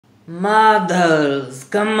Models,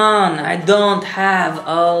 come on, I don't have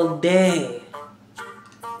all day.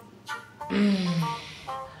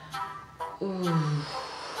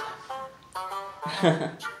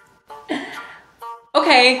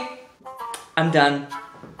 Okay, I'm done.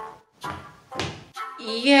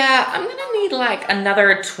 Yeah, I'm gonna need like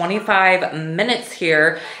another 25 minutes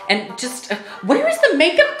here. And just, where is the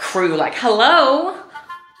makeup crew? Like, hello?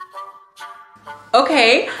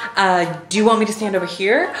 Okay, do you want me to stand over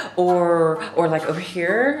here? Or like over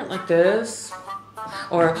here, like this?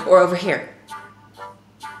 Or over here?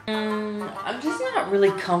 I'm just not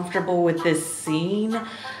really comfortable with this scene.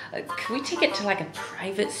 Can we take it to like a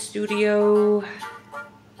private studio?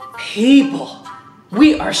 People,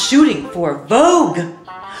 we are shooting for Vogue.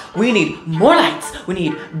 We need more lights, we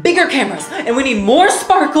need bigger cameras, and we need more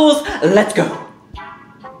sparkles. Let's go.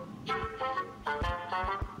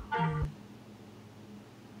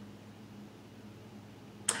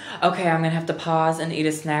 Okay, I'm gonna have to pause and eat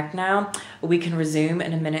a snack now. We can resume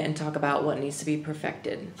in a minute and talk about what needs to be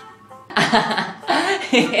perfected.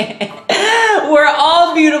 We're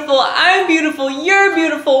all beautiful. I'm beautiful. You're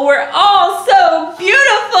beautiful. We're all so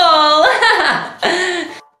beautiful.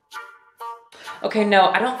 Okay,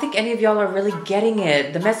 no, I don't think any of y'all are really getting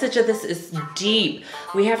it. The message of this is deep.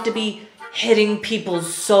 We have to be hitting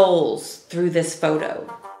people's souls through this photo.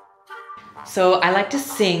 So I like to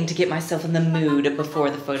sing to get myself in the mood before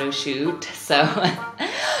the photo shoot. So,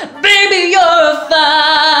 baby, you're a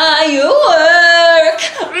firework.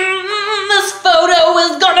 This photo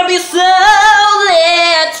is gonna be so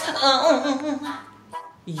lit.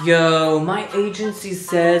 Yo, my agency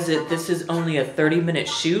says that this is only a 30-minute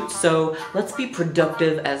shoot, so let's be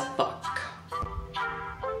productive as fuck.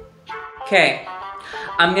 Okay.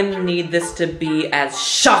 I'm gonna need this to be as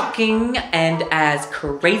shocking and as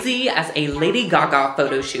crazy as a Lady Gaga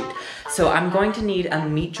photo shoot. So I'm going to need a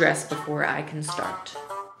meat dress before I can start.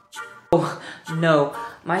 Oh no,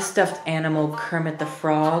 my stuffed animal Kermit the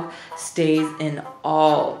Frog stays in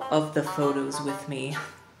all of the photos with me.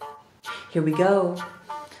 Here we go.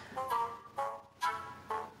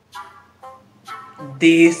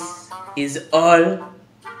 This is all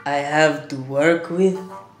I have to work with.